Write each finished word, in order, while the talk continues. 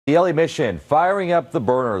The LA Mission firing up the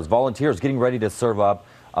burners. Volunteers getting ready to serve up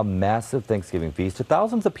a massive Thanksgiving feast to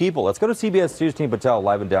thousands of people. Let's go to CBS News' Tina Patel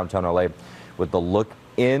live in downtown LA with the look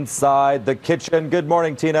inside the kitchen. Good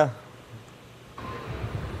morning, Tina.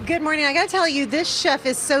 Good morning. I got to tell you, this chef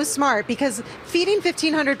is so smart because feeding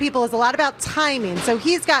 1,500 people is a lot about timing. So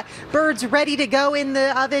he's got birds ready to go in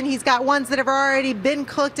the oven. He's got ones that have already been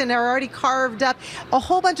cooked and are already carved up. A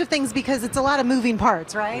whole bunch of things because it's a lot of moving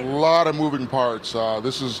parts, right? A lot of moving parts.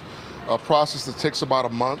 This is a process that takes about a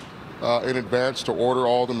month in advance to order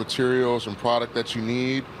all the materials and product that you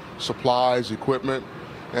need, supplies, equipment,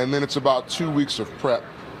 and then it's about 2 weeks of prep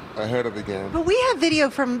ahead of the game. But we have video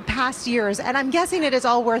from past years, and I'm guessing it is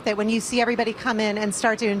all worth it when you see everybody come in and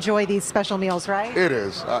start to enjoy these special meals, right? It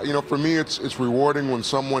is. You know, for me, it's rewarding when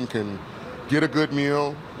someone can get a good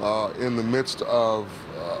meal in the midst of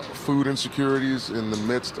food insecurities, in the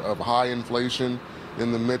midst of high inflation,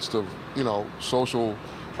 in the midst of, you know, social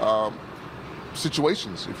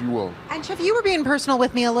situations, if you will. And Chef, you were being personal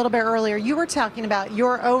with me a little bit earlier. You were talking about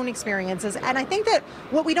your own experiences, and I think that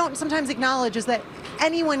what we don't sometimes acknowledge is that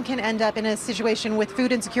anyone can end up in a situation with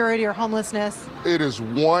food insecurity or homelessness. It is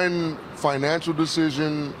one financial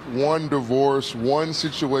decision, one divorce, one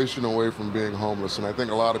situation away from being homeless, and I think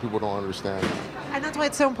a lot of people don't understand that. And that's why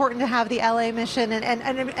it's so important to have the LA Mission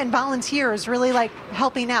and volunteers really like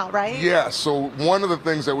helping out, right? Yeah, so one of the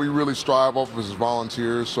things that we really strive off of is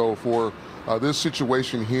volunteers. So for this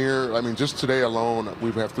situation here, I mean, just today alone,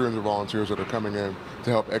 we have 300 volunteers that are coming in to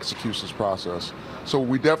help execute this process. So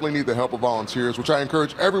we definitely need the help of volunteers, which I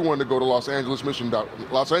encourage everyone to go to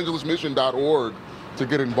losangelesmission.org to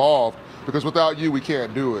get involved, because without you, we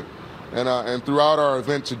can't do it. And throughout our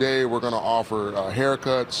event today, we're going to offer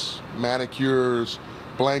haircuts, manicures,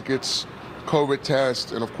 blankets, COVID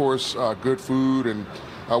tests, and of course, good food. And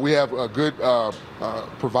we have good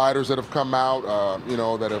providers that have come out, you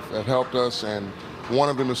know, that have helped us. And one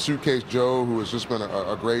of them is Suitcase Joe, who has just been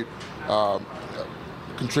a great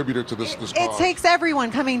contributor to this cause. It takes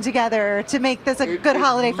everyone coming together to make this a good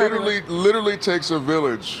holiday for everyone. It literally takes a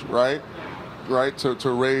village, right?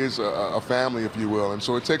 To raise a family, if you will. And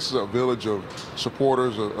so it takes a village of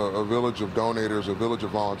supporters, a village of donators, a village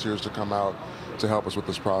of volunteers to come out to help us with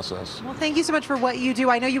this process. Well, thank you so much for what you do.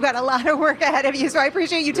 I know you've got a lot of work ahead of you, so I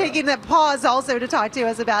appreciate you taking the pause also to talk to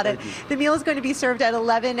us about it. The meal is going to be served at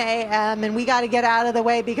 11 a.m. and we got to get out of the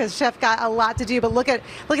way because Chef got a lot to do, but look at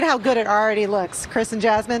how good it already looks. Chris and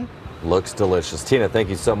Jasmine? Looks delicious. Tina, thank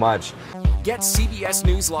you so much. Get CBS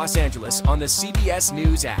News Los Angeles on the CBS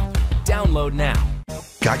News app. Download now.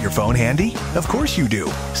 Got your phone handy? Of course you do.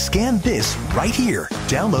 Scan this right here.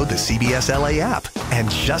 Download the CBS LA app. And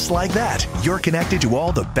just like that, you're connected to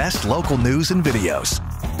all the best local news and videos.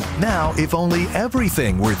 Now, if only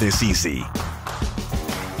everything were this easy.